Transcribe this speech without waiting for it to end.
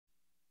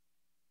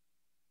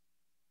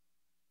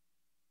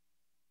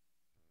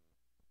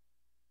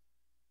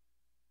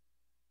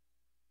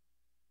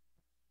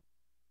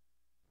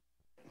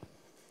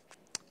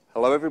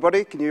Hello,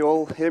 everybody. Can you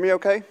all hear me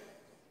okay?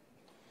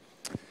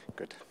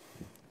 Good.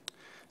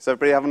 Is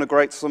everybody having a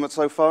great summit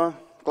so far?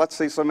 Glad to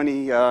see so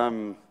many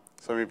of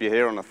you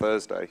here on a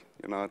Thursday.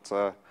 It's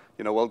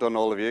well done,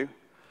 all of you,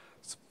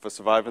 for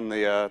surviving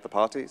the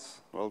parties.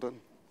 Well done.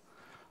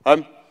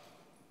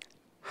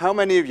 How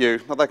many of you,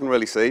 not that I can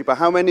really see, but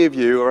how many of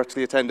you are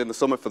actually attending the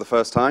summit for the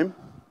first time?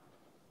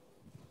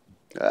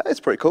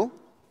 It's pretty cool.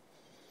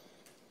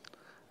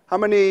 How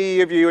many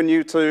of you are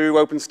new to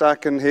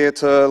OpenStack and here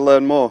to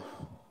learn more?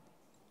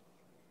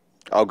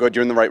 Oh, good,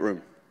 you're in the right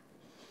room.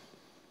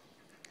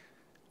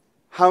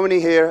 How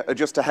many here are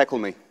just to heckle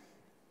me?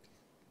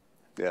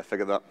 Yeah,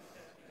 figured that.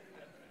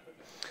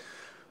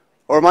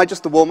 Or am I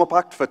just the warm-up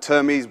act for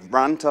Termi's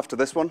rant after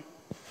this one?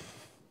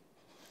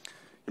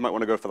 You might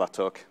want to go for that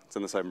talk. It's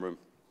in the same room.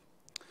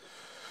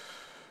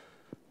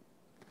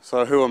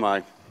 So who am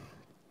I?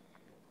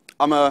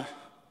 I'm a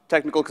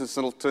technical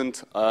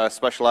consultant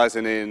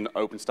specializing in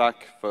OpenStack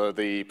for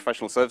the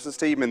professional services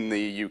team in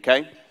the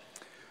UK.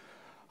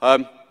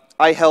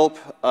 I help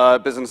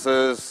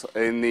businesses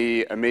in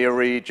the EMEA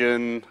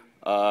region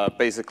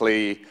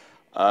basically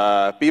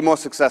be more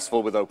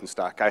successful with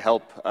OpenStack. I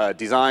help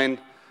design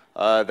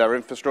their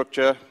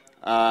infrastructure,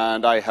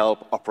 and I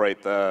help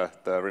operate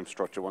their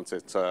infrastructure once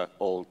it's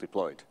all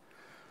deployed.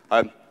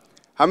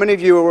 How many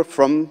of you are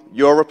from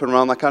Europe and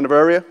around that kind of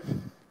area?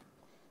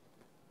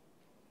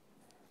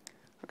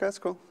 Okay, that's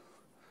cool.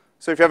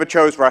 So if you ever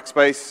chose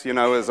Rackspace,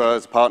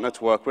 as a partner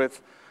to work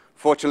with,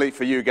 fortunately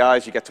for you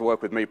guys, you get to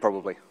work with me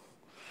probably.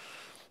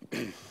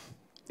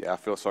 Yeah, I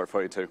feel sorry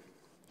for you too.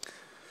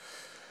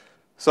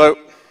 So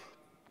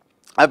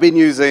I've been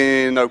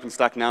using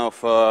OpenStack now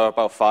for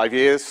about 5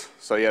 years.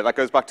 So yeah, that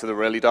goes back to the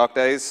really dark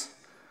days.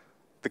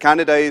 The kind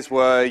of days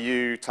where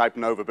you type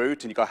an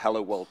overboot and you got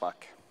Hello World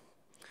back.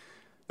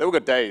 They were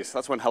good days.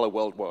 That's when Hello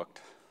World worked.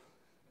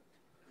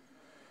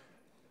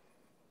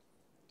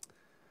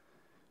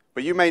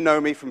 But you may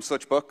know me from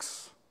such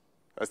books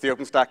as the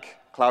OpenStack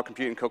Cloud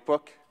Computing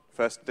Cookbook,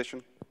 first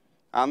edition,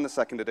 and the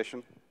second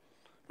edition,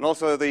 and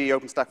also the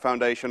OpenStack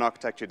Foundation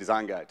Architecture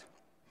Design Guide.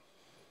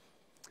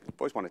 I've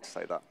always wanted to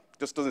say that.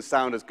 Just doesn't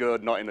sound as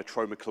good, not in a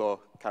Troy McClure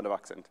kind of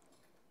accent.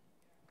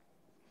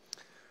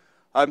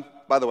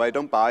 By the way,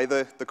 don't buy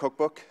the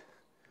cookbook.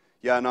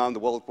 Yeah, no, I'm the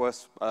world's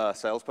worst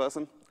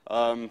salesperson.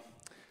 But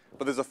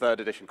there's a third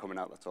edition coming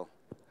out, that's all.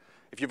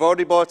 If you've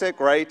already bought it,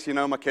 great.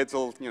 My kids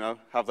will,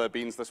 have their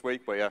beans this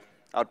week. But yeah,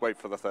 I'd wait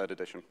for the third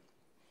edition.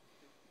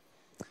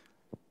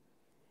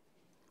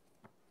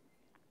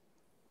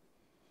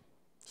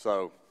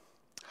 So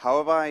how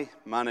have I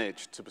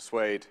managed to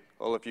persuade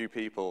all of you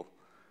people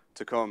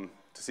to come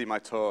to see my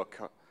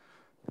talk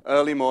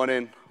early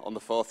morning on the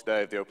 4th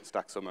day of the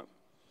OpenStack Summit?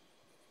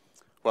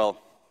 Well,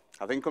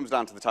 I think it comes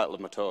down to the title of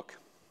my talk.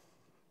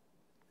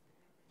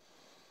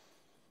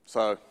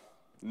 So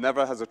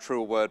never has a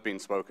truer word been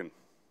spoken,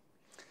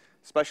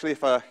 especially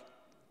if I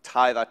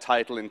tie that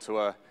title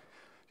into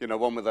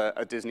one with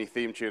a Disney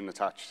theme tune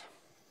attached.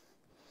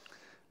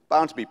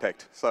 Bound to be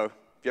picked. So if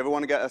you ever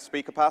want to get a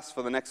speaker pass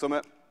for the next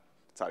summit,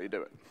 that's how you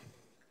do it.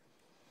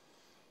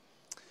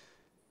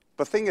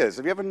 But the thing is,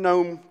 do you ever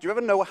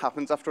know what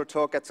happens after a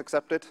talk gets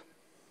accepted?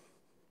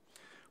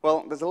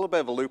 Well, there's a little bit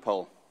of a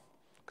loophole.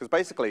 Because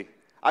basically,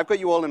 I've got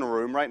you all in a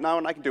room right now,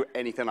 and I can do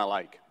anything I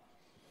like.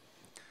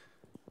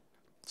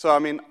 So, I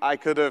mean, I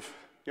could have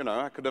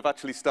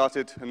actually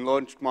started and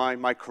launched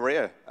my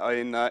career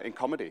in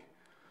comedy.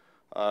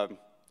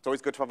 It's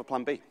always good to have a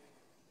plan B.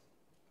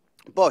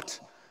 But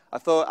I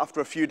thought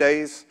after a few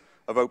days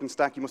of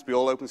OpenStack, you must be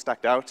all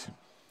OpenStacked out.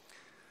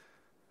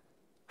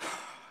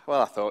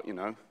 Well, I thought,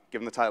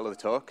 given the title of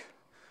the talk,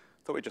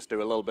 I thought we'd just do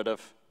a little bit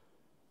of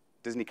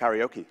Disney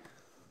karaoke.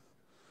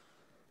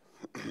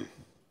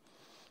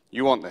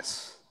 You want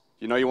this.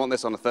 You want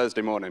this on a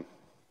Thursday morning.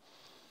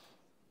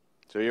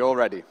 So are you all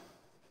ready?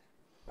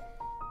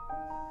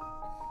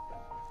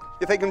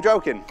 You think I'm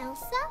joking?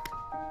 Elsa?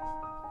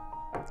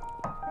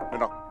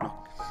 No.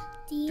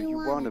 Do you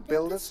want to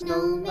build a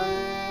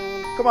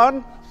snowman? Come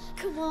on.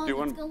 Come on, Do you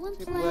let's want go and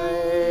to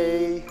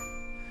play.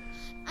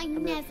 I never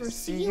never see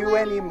see you you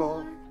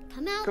anymore. anymore.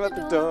 Come out Come out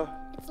the the door. door.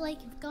 It's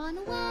like you've gone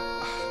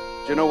away.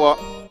 Do you know what?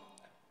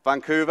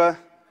 Vancouver,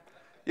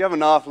 you haven't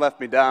half left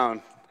me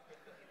down.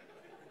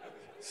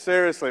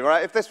 Seriously,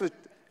 right? If this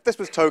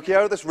was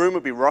Tokyo, this room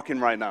would be rocking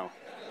right now.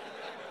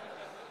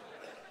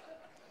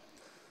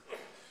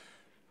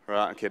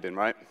 Right, I'm kidding,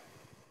 right?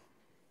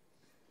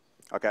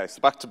 Okay,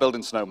 so back to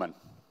building snowmen.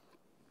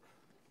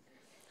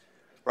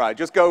 Right,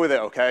 just go with it,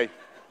 okay?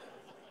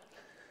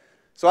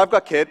 So I've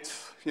got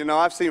kids.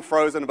 I've seen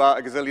Frozen about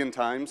a gazillion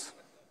times.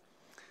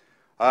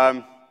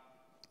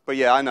 But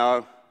yeah, I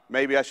know.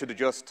 Maybe I should have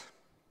just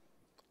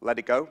let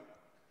it go.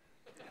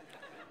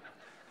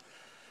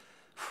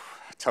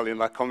 I tell you,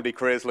 that comedy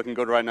career is looking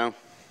good right now.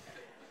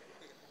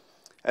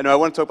 Anyway, I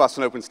want to talk about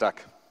an OpenStack.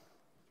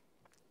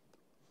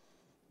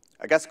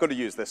 I guess I've got to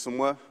use this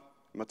somewhere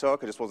in my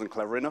talk. I just wasn't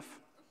clever enough.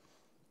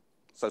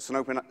 So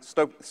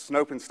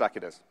OpenStack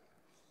it is.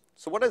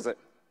 So what is it?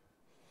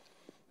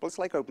 Well, it's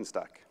like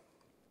OpenStack.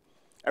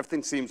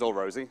 Everything seems all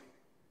rosy.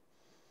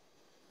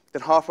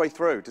 Then halfway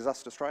through,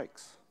 disaster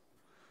strikes.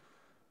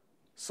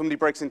 Somebody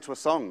breaks into a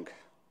song.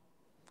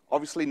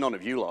 Obviously none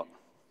of you lot.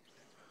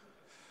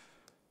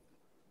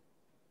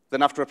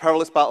 Then after a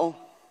perilous battle,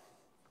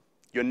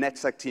 your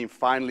NetSec team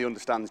finally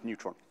understands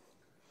Neutron.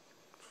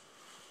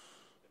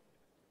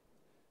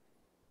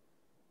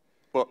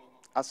 But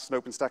as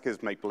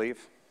OpenStack make-believe,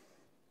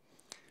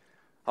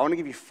 I want to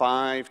give you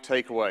 5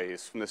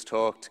 takeaways from this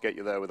talk to get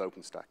you there with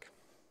OpenStack.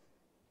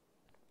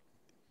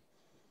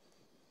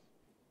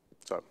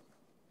 So,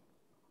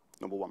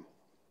 number 1,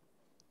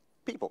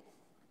 people.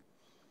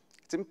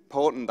 It's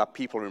important that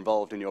people are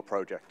involved in your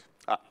project.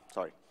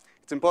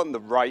 It's important the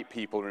right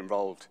people are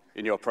involved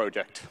in your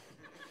project.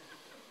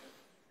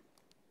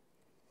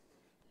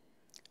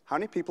 How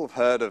many people have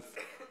heard of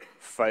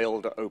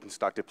failed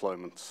OpenStack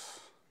deployments?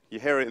 You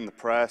hear it in the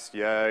press,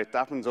 yeah, it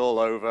happens all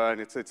over, and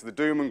it's the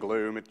doom and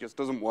gloom, it just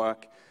doesn't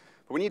work.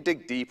 But when you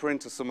dig deeper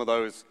into some of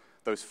those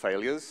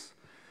failures,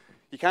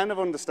 you kind of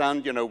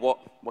understand,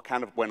 what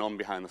kind of went on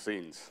behind the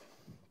scenes.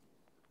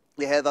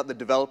 You hear that the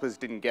developers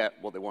didn't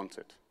get what they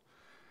wanted.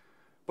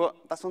 But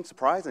that's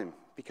unsurprising,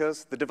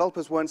 because the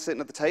developers weren't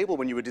sitting at the table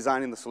when you were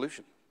designing the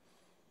solution.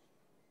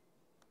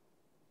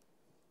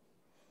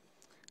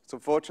 It's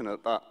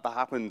unfortunate that that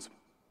happens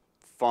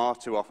far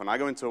too often. I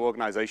go into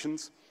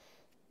organizations,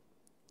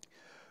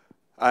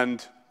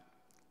 and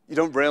you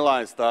don't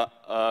realize that,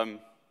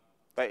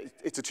 that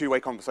it's a two-way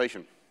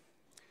conversation.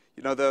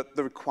 The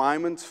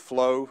requirements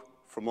flow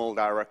from all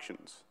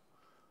directions.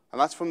 And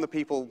that's from the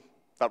people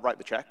that write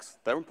the checks.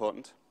 They're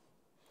important.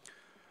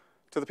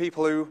 To the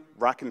people who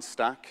rack and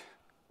stack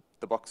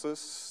the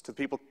boxes, to the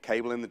people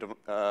cabling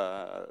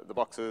the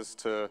boxes,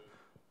 to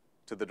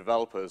the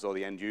developers or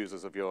the end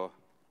users of your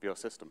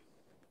system.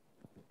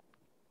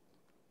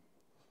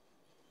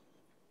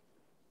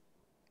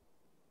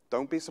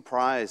 Don't be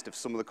surprised if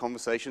some of the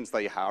conversations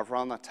that you have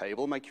around that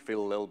table make you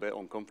feel a little bit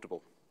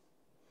uncomfortable.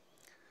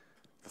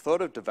 The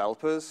thought of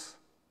developers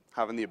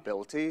having the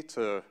ability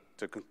to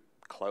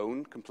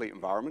clone complete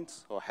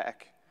environments, or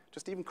heck,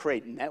 just even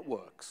create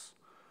networks,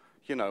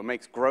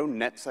 makes grown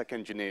NetSec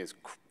engineers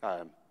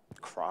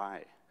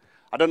cry.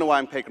 I don't know why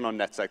I'm picking on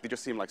NetSec. They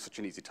just seem like such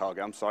an easy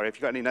target. I'm sorry. If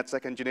you've got any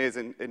NetSec engineers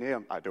in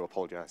here, I do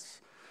apologize.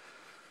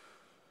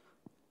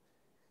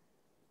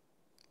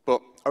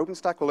 But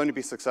OpenStack will only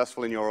be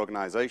successful in your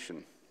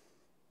organization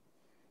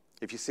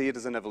if you see it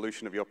as an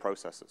evolution of your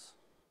processes.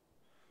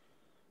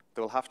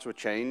 They will have to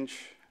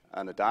change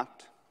and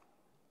adapt,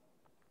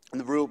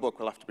 and the rule book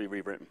will have to be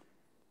rewritten.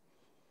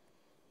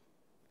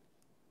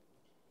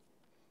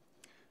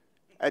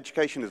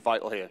 Education is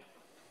vital here.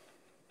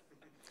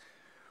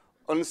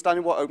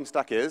 Understanding what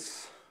OpenStack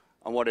is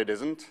and what it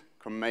isn't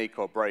can make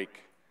or break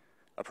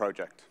a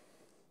project.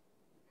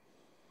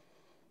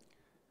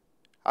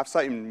 I've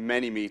sat in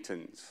many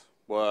meetings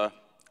where,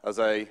 as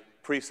a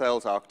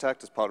pre-sales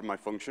architect, as part of my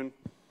function,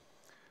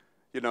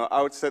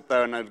 I would sit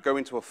there and I'd go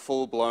into a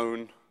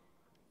full-blown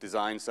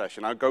design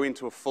session. I'd go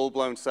into a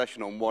full-blown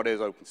session on what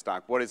is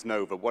OpenStack, what is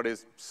Nova, what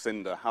is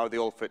Cinder, how they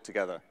all fit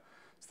together.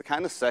 It's the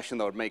kind of session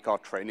that would make our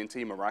training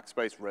team at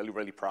Rackspace really,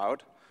 really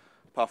proud,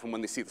 apart from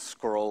when they see the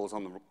scrolls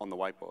on the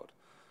whiteboard.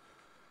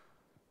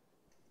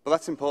 But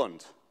that's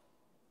important.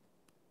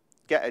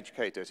 Get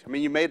educated. I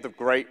mean, you made the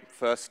great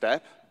first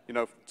step,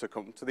 to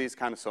come to these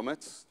kind of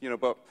summits,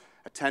 but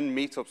attend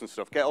meetups and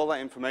stuff. Get all that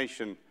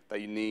information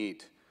that you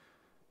need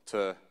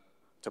to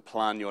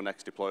plan your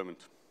next deployment.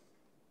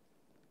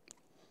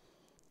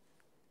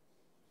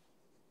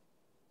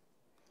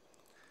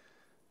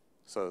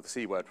 So the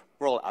C word.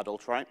 We're all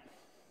adults, right?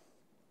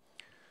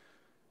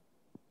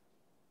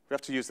 We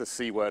have to use the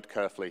C word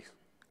carefully.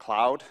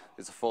 Cloud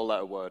is a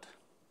 4-letter word.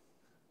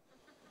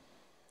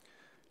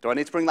 Do I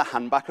need to bring the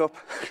hand back up?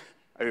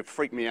 It would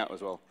freak me out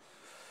as well.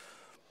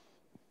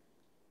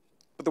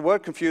 But the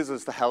word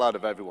confuses the hell out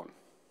of everyone.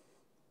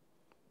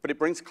 But it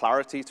brings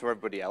clarity to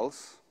everybody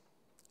else.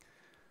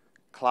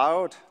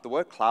 The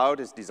word cloud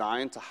is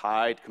designed to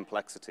hide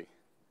complexity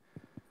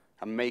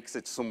and makes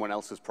it someone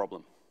else's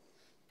problem.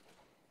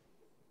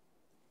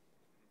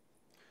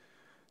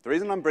 The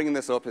reason I'm bringing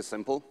this up is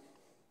simple.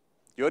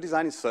 You're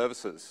designing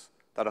services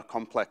that are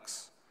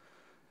complex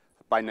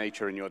by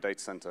nature in your data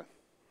center.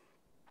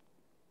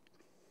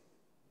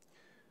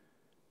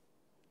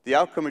 The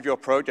outcome of your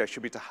project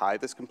should be to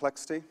hide this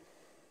complexity.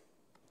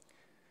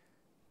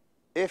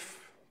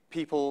 If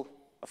people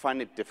are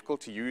finding it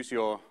difficult to use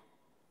your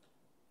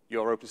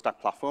OpenStack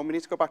platform, we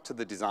need to go back to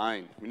the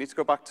design. We need to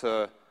go back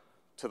to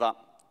that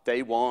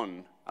day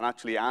one and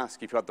actually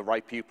ask if you had the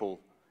right people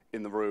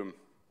in the room.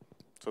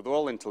 So they're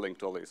all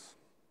interlinked, all these.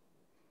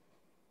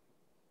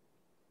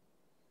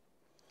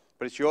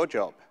 But it's your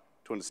job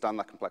to understand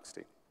that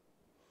complexity,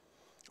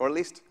 or at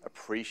least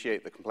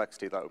appreciate the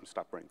complexity that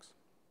OpenStack brings.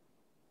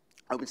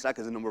 OpenStack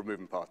has a number of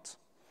moving parts.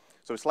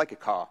 So it's like a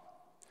car.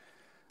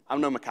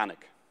 I'm no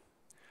mechanic,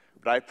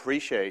 but I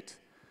appreciate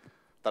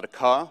that a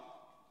car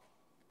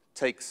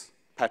takes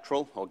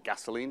petrol or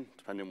gasoline,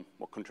 depending on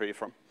what country you're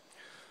from,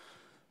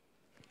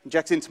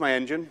 injects into my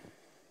engine,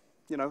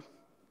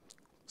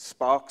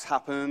 sparks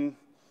happen,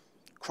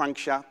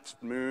 crankshafts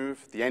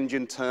move, the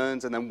engine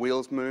turns, and then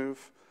wheels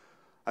move.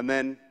 And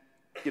then,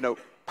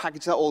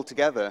 package that all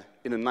together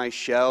in a nice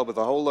shell with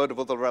a whole load of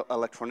other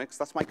electronics.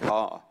 That's my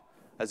car.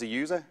 As a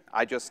user,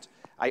 I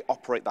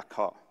operate that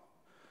car.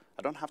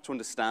 I don't have to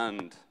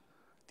understand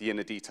the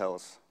inner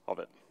details of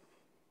it.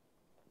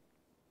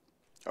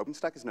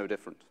 OpenStack is no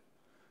different.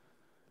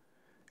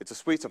 It's a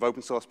suite of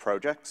open source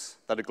projects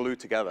that are glued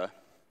together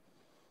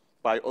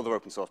by other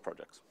open source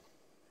projects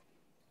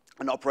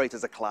and operate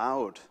as a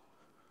cloud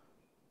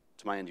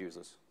to my end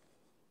users.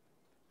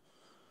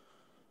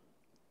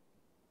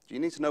 Do you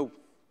need to know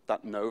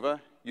that Nova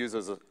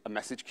uses a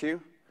message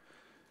queue,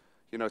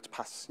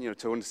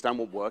 to understand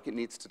what work it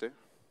needs to do?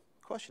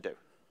 Of course you do.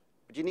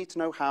 But you need to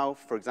know how,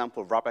 for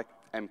example,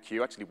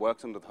 RabbitMQ actually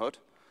works under the hood.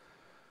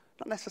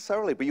 Not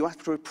necessarily, but you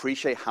have to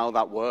appreciate how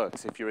that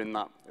works if you're in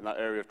that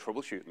area of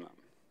troubleshooting that.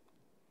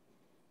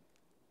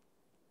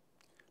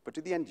 But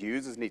do the end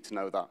users need to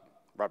know that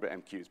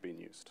RabbitMQ is being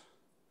used?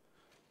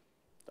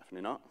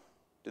 Definitely not.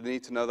 Do they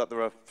need to know that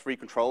there are 3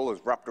 controllers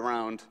wrapped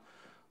around,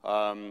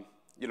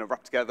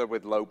 wrapped together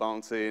with load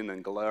balancing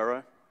and Galera?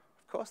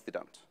 Of course they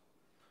don't.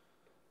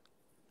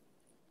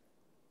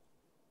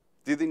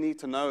 Do they need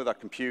to know that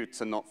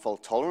computes are not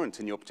fault tolerant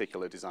in your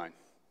particular design?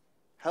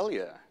 Hell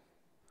yeah.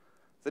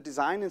 They're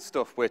designing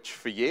stuff which,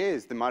 for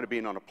years, they might have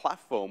been on a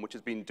platform which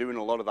has been doing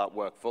a lot of that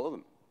work for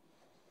them.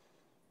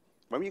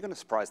 When are you going to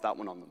surprise that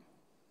one on them?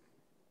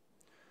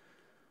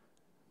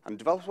 And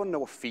developers want to know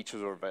what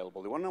features are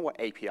available. They want to know what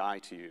API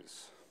to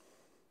use.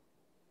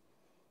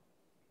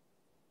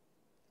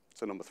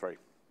 So number 3.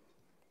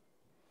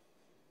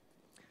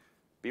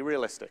 Be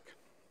realistic.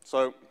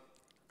 So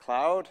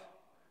cloud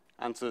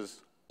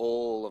answers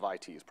all of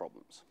IT's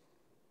problems,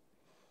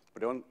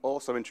 but it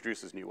also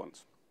introduces new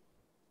ones.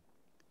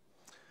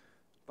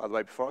 By the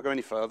way, before I go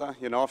any further,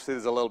 obviously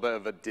there's a little bit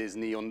of a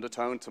Disney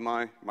undertone to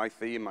my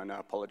theme. I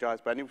apologize,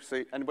 but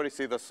anybody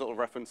see the sort of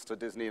reference to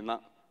Disney in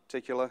that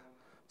particular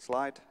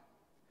slide?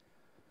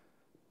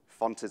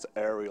 Font is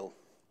Arial.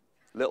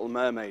 Little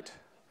Mermaid.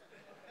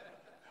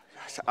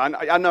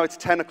 I know it's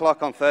 10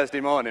 o'clock on Thursday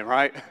morning,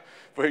 right?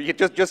 But you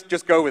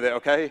just go with it,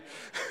 okay?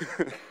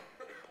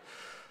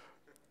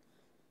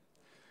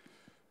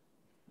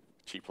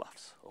 Cheap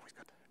laughs, always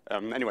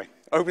good. Anyway,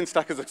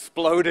 OpenStack has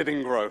exploded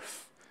in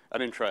growth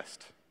and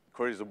interest.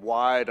 It is a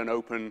wide and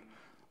open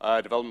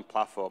development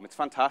platform. It's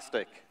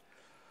fantastic.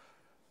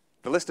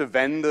 The list of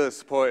vendors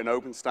supporting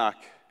OpenStack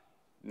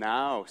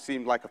now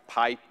seemed like a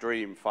pipe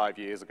dream 5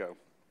 years ago.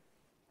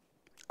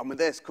 And with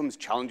this comes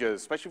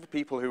challenges, especially for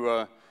people who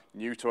are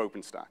new to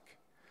OpenStack.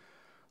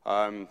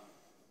 It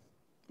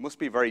must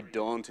be very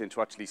daunting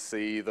to actually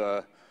see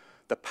the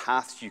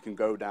paths you can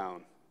go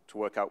down to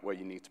work out where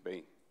you need to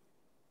be.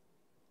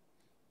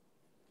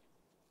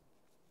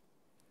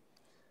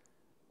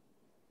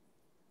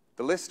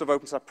 The list of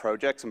OpenStack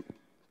projects and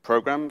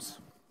programs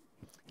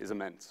is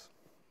immense.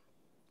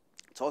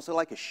 It's also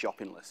like a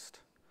shopping list,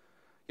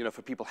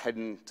 for people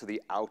heading to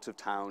the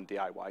out-of-town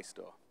DIY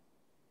store.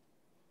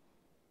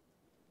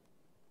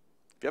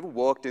 Have you ever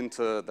walked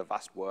into the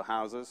vast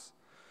warehouses,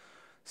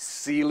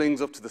 ceilings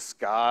up to the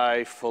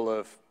sky full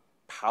of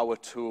power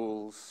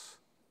tools,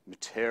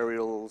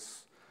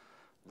 materials,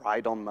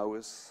 ride-on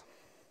mowers?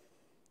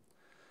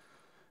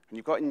 And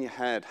you've got in your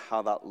head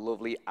how that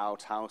lovely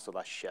outhouse or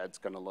that shed's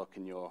going to look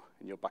in your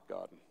back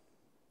garden.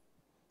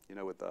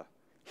 With the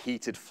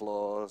heated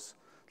floors,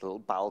 the little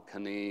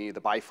balcony,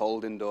 the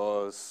bifolding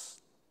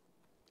doors.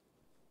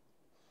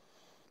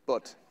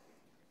 But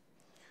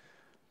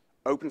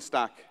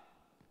OpenStack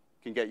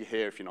can get you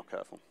here if you're not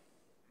careful.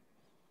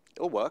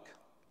 It'll work.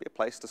 Be a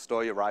place to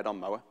store your ride-on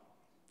mower.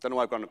 Don't know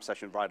why I've got an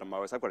obsession with ride-on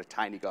mowers. I've got a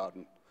tiny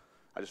garden.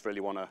 I just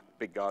really want a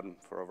big garden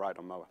for a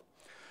ride-on mower.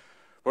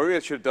 What we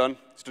really should have done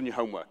is done your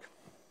homework.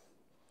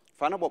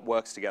 Find out what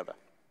works together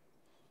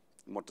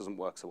and what doesn't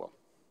work so well.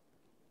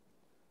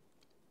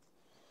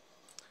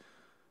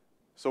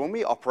 So when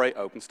we operate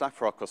OpenStack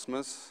for our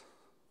customers,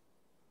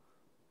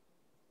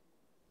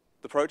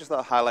 the projects that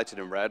are highlighted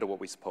in red are what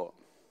we support.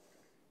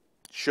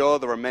 Sure,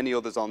 there are many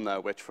others on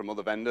there which from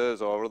other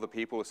vendors or other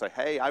people will say,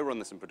 hey, I run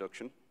this in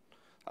production.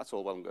 That's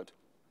all well and good.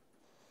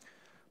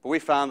 But we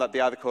found that they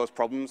either cause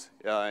problems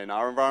in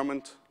our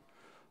environment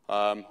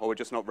or we're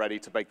just not ready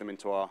to bake them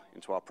into our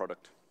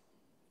product.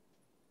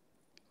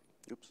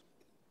 Oops,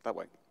 that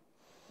way.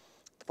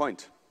 The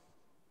point,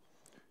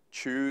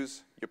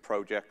 choose your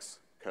projects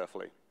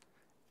carefully,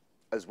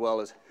 as well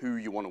as who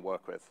you want to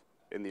work with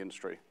in the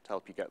industry to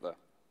help you get there.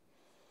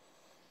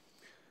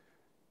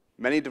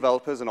 Many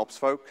developers and ops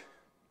folk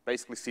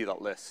basically see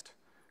that list,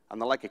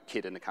 and they're like a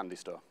kid in a candy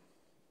store.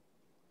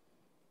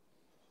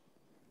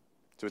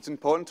 So it's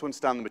important to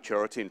understand the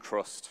maturity and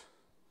trust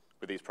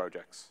with these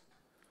projects.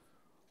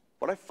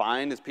 What I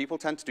find is people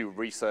tend to do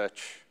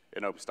research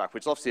in OpenStack,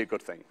 which is obviously a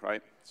good thing,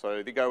 right?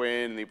 So they go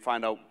in and they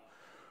find out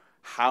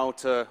how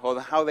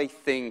they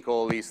think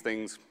all these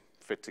things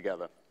fit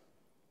together.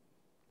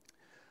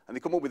 And they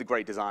come up with a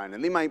great design,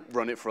 and they might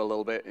run it for a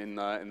little bit in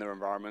their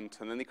environment,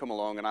 and then they come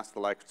along and ask the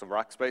likes of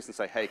Rackspace and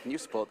say, hey, can you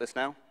support this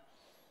now?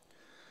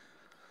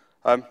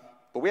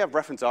 But we have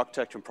reference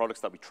architecture and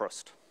products that we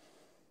trust.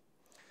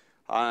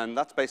 And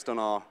that's based on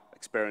our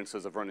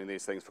experiences of running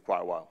these things for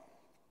quite a while.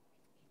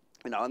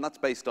 And that's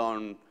based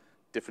on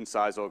different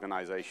size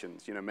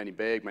organizations, many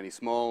big, many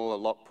small, a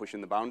lot pushing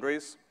the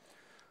boundaries.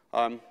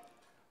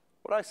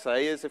 What I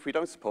say is if we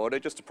don't support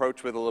it, just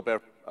approach with a little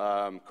bit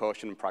of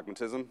caution and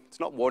pragmatism. It's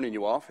not warning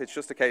you off. It's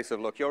just a case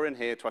of, look, you're in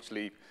here to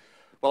actually,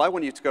 well, I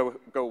want you to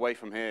go away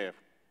from here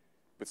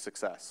with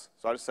success.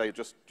 So I just say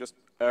just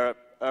err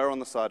on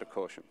the side of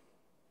caution.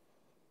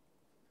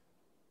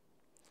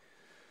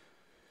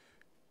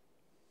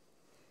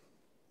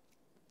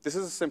 This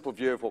is a simple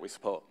view of what we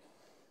support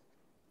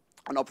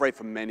and operate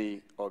for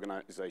many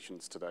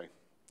organizations today.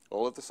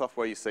 All of the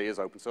software you see is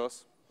open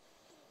source.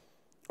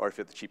 Or if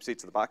you're the cheap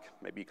seats at the back,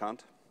 maybe you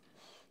can't,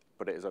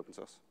 but it is open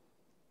source.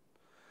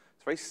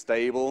 It's a very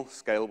stable,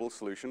 scalable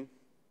solution,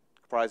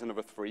 comprising of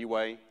a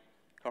three-way,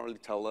 can't really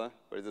tell there,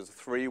 but there's a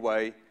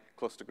three-way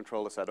cluster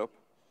controller setup,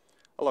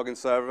 a login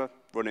server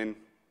running,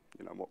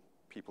 what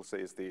people see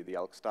as the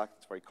Elk stack.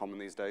 It's very common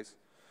these days.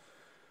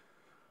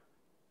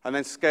 And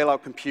then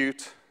scale-out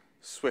compute,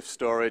 Swift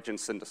storage, and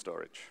Cinder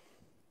storage.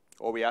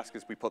 All we ask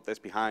is we put this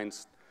behind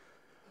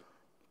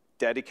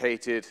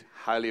dedicated,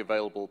 highly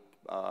available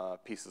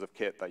pieces of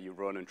kit that you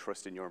run and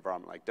trust in your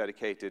environment, like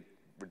dedicated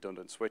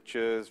redundant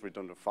switches,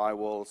 redundant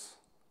firewalls,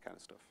 kind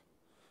of stuff.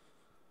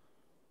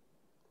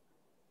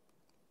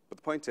 But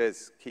the point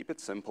is, keep it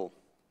simple.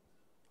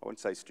 I wouldn't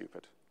say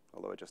stupid,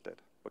 although I just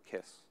did, but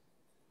KISS.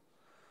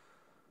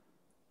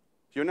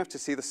 You don't have to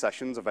see the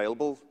sessions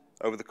available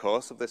over the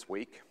course of this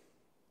week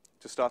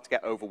to start to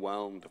get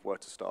overwhelmed of where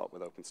to start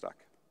with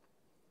OpenStack.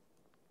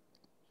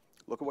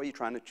 Look at what you're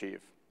trying to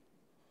achieve.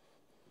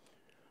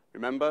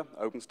 Remember,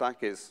 OpenStack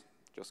is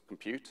just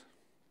compute,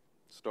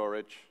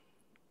 storage,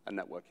 and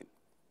networking.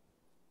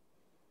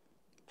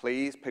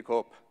 Please pick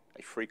up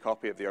a free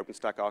copy of the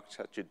OpenStack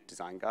Architecture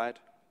Design Guide.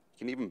 You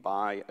can even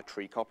buy a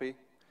tree copy.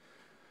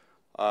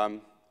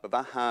 But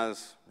that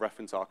has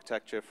reference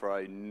architecture for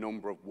a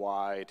number of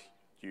wide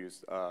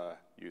use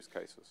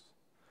cases.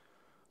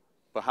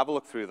 But have a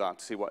look through that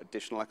to see what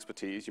additional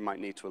expertise you might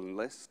need to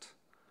enlist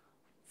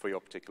for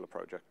your particular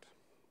project.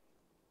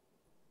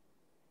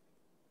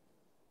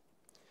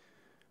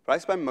 But I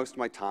spend most of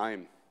my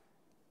time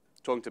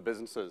talking to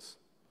businesses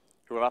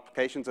who have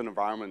applications and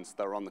environments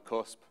that are on the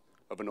cusp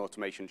of an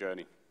automation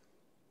journey.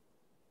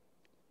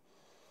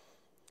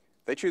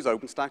 They choose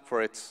OpenStack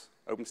for its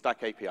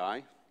OpenStack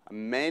API,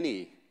 and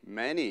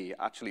many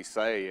actually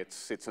say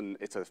it's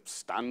a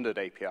standard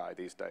API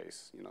these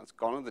days. It's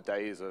gone are the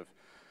days of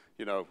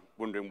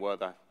wondering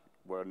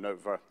where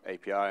Nova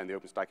API and the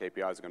OpenStack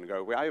APIs are going to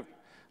go.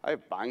 I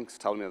have banks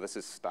telling me this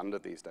is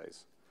standard these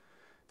days.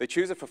 They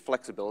choose it for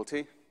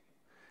flexibility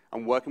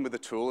and working with the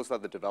tools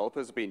that the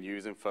developers have been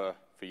using for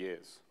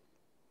years.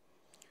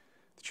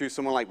 They choose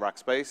someone like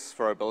Rackspace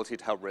for our ability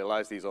to help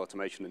realize these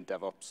automation and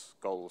DevOps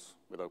goals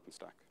with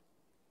OpenStack.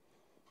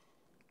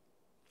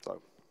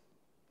 So,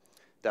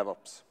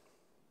 DevOps.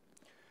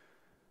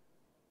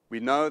 We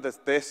know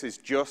that this is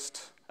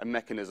just a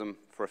mechanism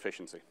for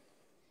efficiency.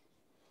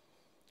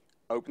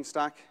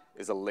 OpenStack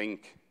is a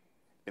link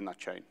in that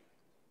chain.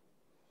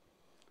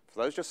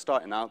 For those just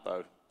starting out,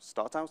 though,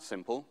 start out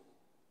simple.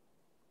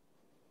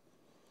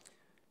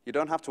 You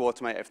don't have to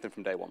automate everything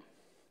from day one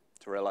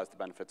to realize the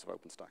benefits of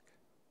OpenStack.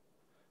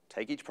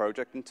 Take each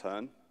project in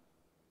turn,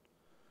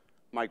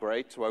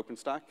 migrate to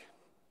OpenStack,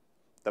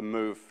 then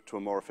move to a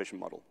more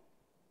efficient model.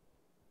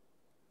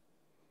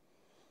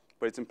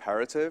 But it's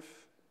imperative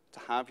to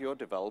have your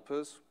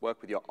developers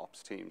work with your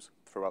ops teams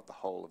throughout the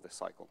whole of this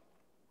cycle.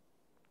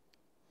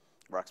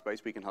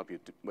 Rackspace, we can help you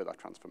with that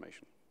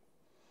transformation.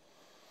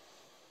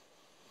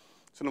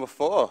 So number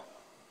 4,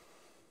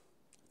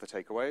 the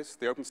takeaways,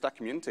 the OpenStack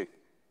community.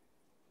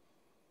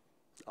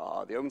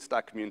 The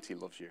OpenStack community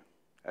loves you.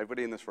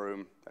 Everybody in this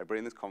room, everybody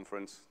in this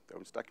conference, the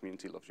OpenStack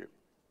community loves you.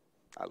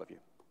 I love you.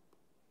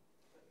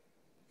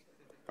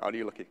 Aren't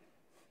you lucky?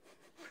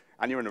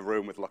 And you're in a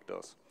room with locked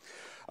doors.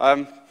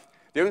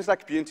 The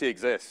OpenStack community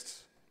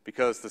exists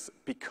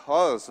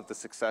because of the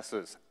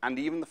successes and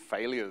even the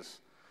failures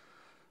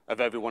of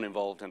everyone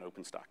involved in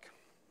OpenStack.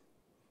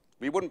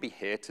 We wouldn't be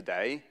here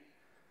today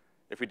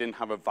if we didn't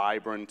have a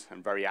vibrant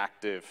and very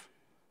active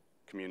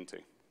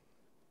community.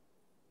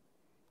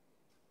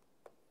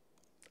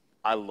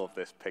 I love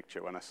this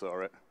picture when I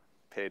saw it.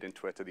 Appeared in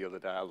Twitter the other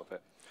day. I love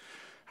it.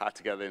 Had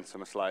to get it in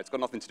some slides.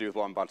 Got nothing to do with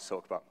what I'm about to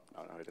talk about.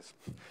 No, it is.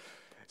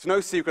 It's no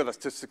secret that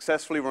to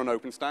successfully run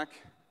OpenStack,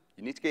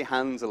 you need to get your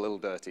hands a little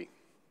dirty.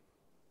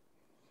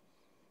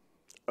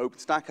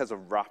 OpenStack has a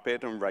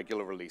rapid and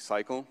regular release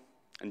cycle,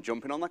 and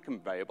jumping on that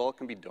conveyor belt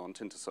can be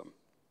daunting to some.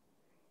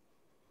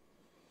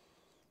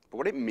 But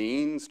what it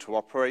means to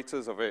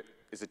operators of it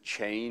is a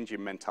change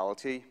in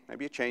mentality,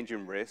 maybe a change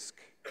in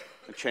risk,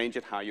 a change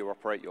in how you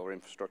operate your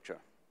infrastructure.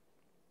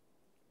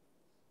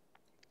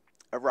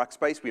 At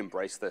Rackspace, we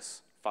embrace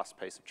this fast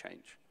pace of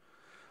change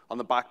on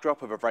the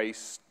backdrop of a very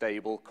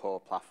stable core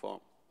platform.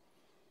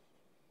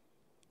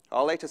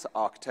 Our latest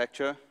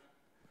architecture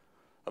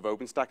of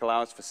OpenStack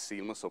allows for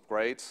seamless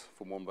upgrades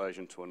from one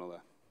version to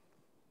another.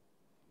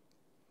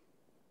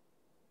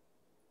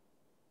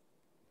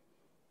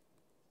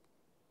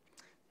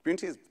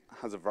 Community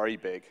has a very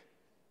big,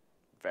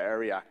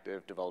 very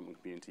active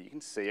development community. You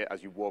can see it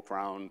as you walk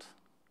around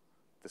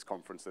this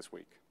conference this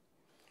week.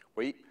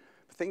 The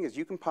thing is,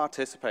 you can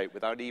participate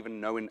without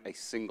even knowing a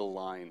single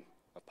line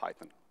of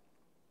Python.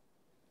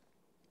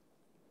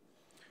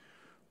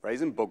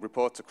 Raising bug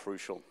reports are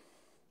crucial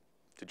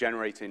to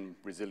generating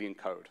resilient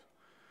code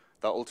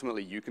that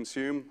ultimately you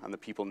consume and the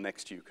people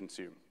next to you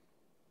consume.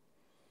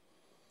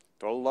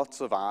 There are lots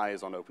of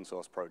eyes on open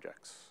source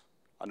projects,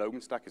 and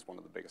OpenStack is one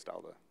of the biggest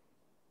out there.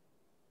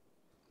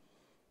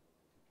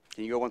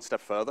 Can you go one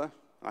step further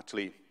and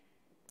actually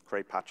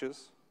create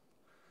patches?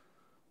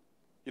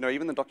 You know,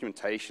 even the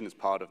documentation is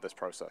part of this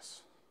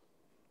process.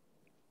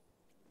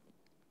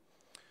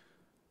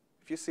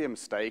 If you see a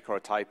mistake or a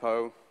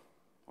typo,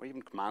 or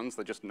even commands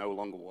that just no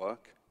longer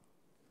work,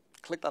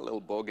 click that little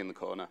bug in the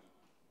corner.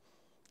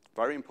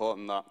 Very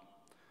important that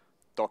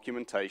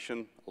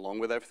documentation, along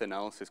with everything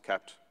else, is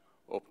kept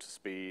up to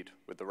speed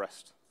with the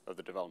rest of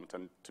the development.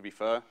 And to be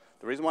fair,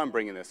 the reason why I'm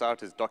bringing this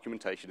out is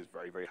documentation is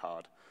very, very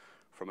hard.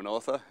 From an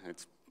author,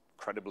 it's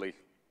incredibly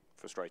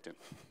frustrating.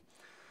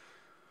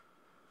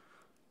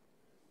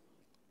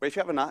 But if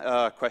you have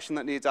a question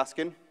that needs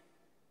asking,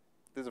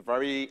 there's a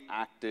very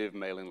active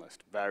mailing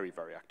list, very,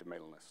 very active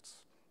mailing lists.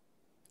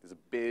 There's a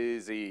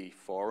busy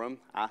forum,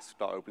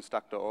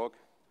 ask.openstack.org,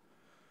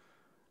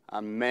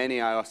 and many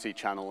IRC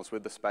channels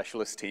with the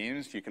specialist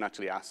teams you can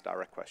actually ask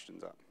direct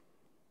questions at.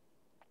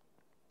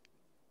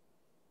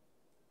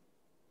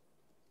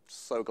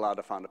 So glad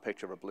I found a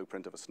picture of a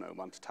blueprint of a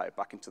snowman to tie it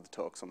back into the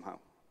talk somehow.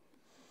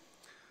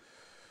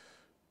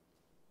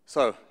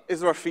 So,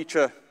 is there a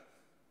feature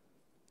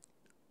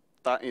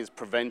that is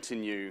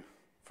preventing you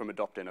from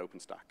adopting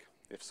OpenStack?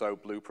 If so,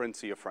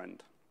 blueprints are your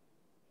friend.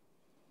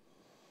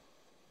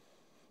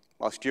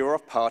 Whilst you're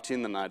off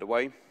partying the night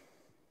away,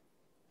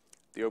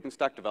 the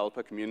OpenStack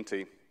developer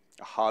community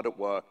are hard at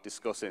work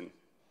discussing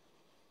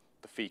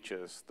the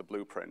features, the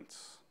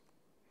blueprints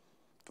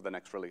for the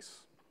next release.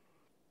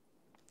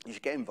 You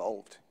should get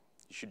involved.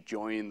 You should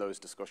join those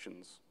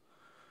discussions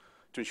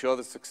to ensure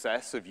the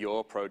success of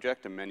your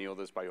project and many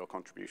others by your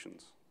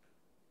contributions.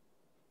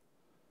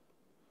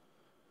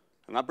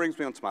 And that brings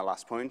me on to my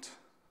last point,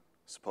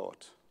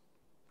 support.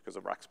 Because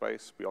of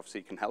Rackspace, we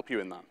obviously can help you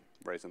in that,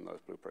 raising those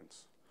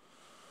blueprints.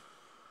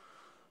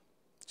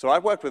 So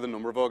I've worked with a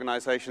number of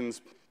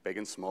organizations, big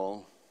and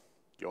small,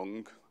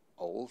 young,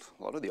 old.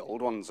 A lot of the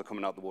old ones are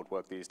coming out the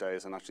woodwork these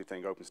days and actually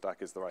think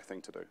OpenStack is the right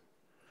thing to do.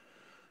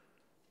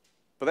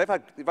 But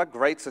they've had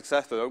great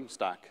success with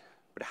OpenStack,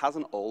 but it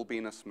hasn't all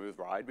been a smooth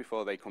ride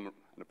before they come and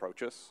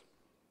approach us.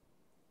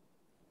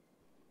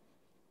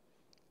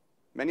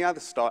 Many either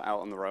start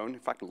out on their own, in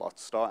fact,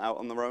 lots start out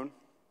on their own,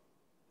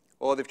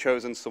 or they've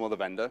chosen some other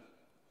vendor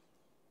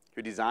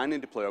who design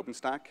and deploy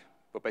OpenStack,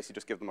 but basically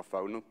just give them a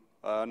phone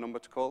number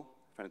to call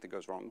if anything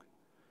goes wrong.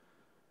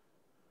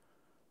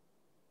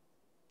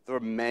 There are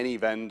many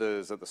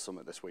vendors at the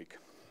summit this week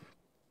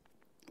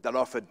that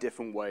offer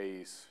different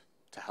ways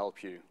to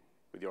help you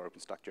with your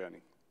OpenStack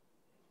journey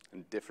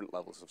and different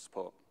levels of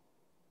support.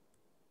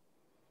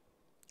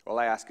 All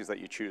I ask is that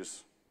you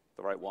choose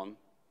the right one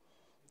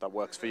that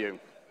works for you.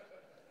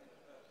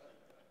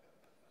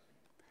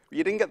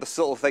 You didn't get the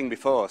subtle thing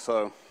before,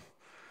 so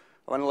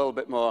I went a little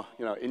bit more,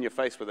 in your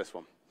face with this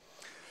one.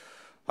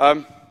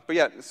 But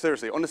yeah,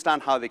 seriously,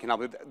 understand how they can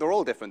help. They're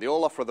all different. They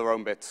all offer their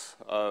own bits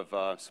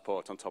of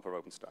support on top of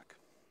OpenStack.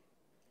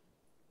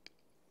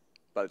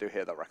 But I do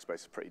hear that Rackspace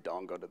is pretty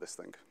darn good at this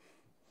thing.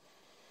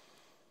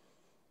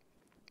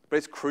 But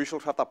it's crucial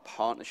to have that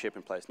partnership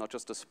in place, not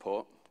just a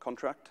support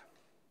contract.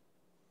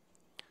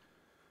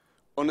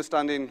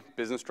 Understanding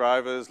business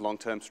drivers,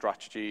 long-term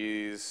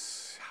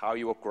strategies, how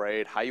you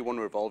upgrade, how you want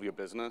to evolve your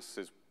business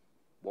is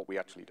what we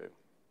actually do.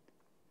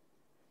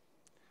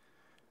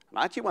 And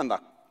I actually went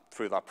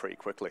through that pretty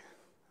quickly.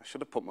 I should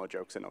have put more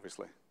jokes in,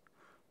 obviously.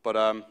 But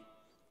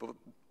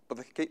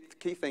the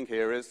key thing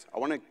here is I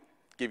want to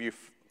give you,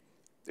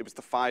 it was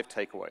the 5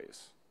 takeaways.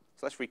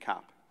 So let's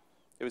recap.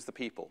 It was the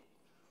people.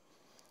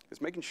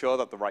 It's making sure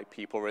that the right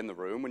people are in the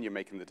room when you're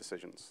making the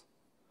decisions.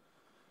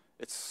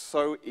 It's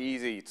so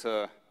easy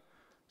to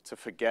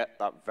forget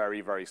that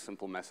very, very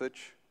simple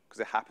message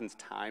because it happens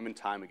time and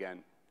time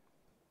again.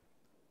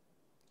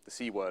 The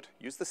C word.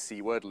 Use the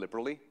C word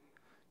liberally.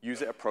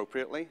 Use it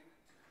appropriately.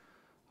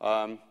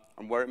 And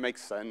where it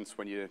makes sense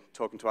when you're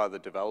talking to either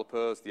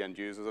developers, the end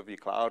users of your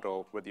cloud,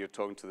 or whether you're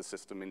talking to the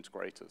system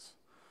integrators.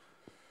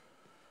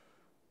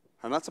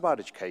 And that's about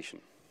education.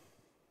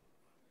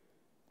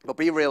 But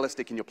be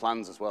realistic in your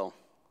plans as well.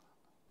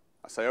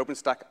 I say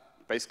OpenStack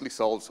basically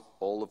solves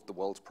all of the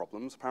world's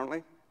problems,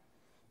 apparently.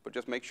 But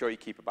just make sure you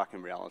keep it back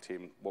in reality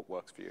and what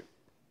works for you.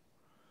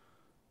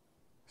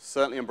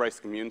 Certainly embrace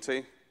the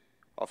community.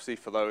 Obviously,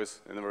 for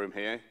those in the room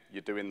here,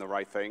 you're doing the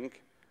right thing.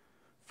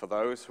 For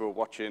those who are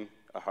watching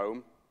at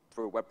home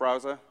through a web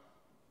browser,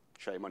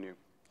 shame on you.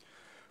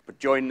 But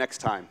join next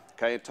time,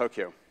 okay, in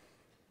Tokyo.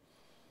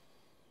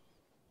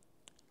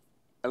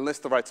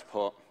 Enlist the right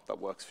support that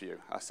works for you.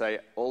 I say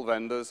all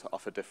vendors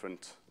offer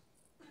different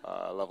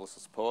levels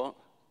of support.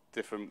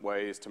 different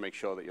ways to make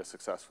sure that you're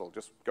successful.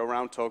 Just go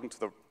around talking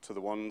to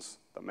the ones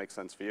that make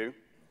sense for you.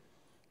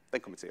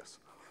 Then come and see us.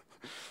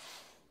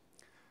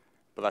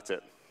 But that's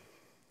it.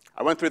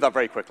 I went through that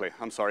very quickly.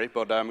 I'm sorry,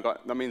 but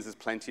that means there's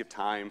plenty of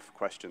time for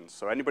questions.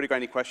 So anybody got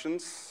any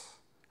questions?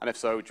 And if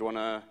so, do you want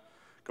to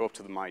go up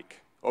to the mic?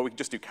 Or we can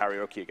just do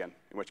karaoke again,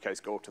 in which case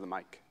go up to the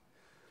mic.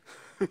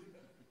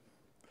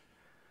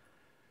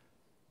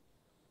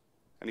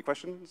 Any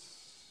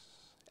questions?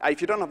 If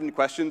you don't have any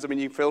questions, I mean,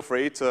 you feel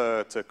free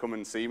to come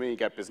and see me,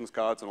 get business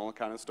cards and all that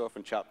kind of stuff,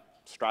 and chat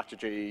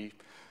strategy,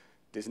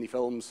 Disney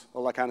films,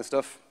 all that kind of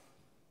stuff.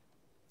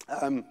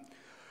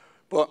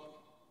 But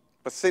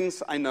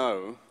since I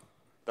know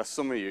that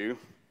some of you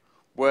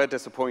were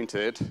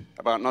disappointed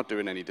about not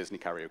doing any Disney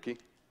karaoke,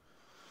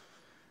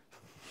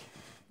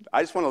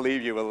 I just want to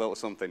leave you with a little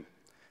something.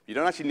 You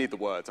don't actually need the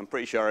words. I'm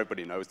pretty sure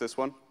everybody knows this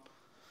one.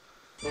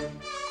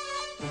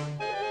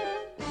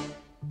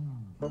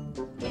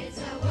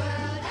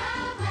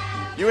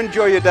 You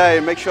enjoy your day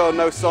and make sure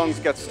no songs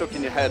get stuck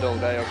in your head all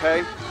day,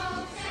 okay?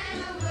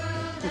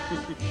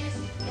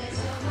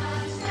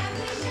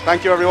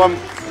 Thank you, everyone.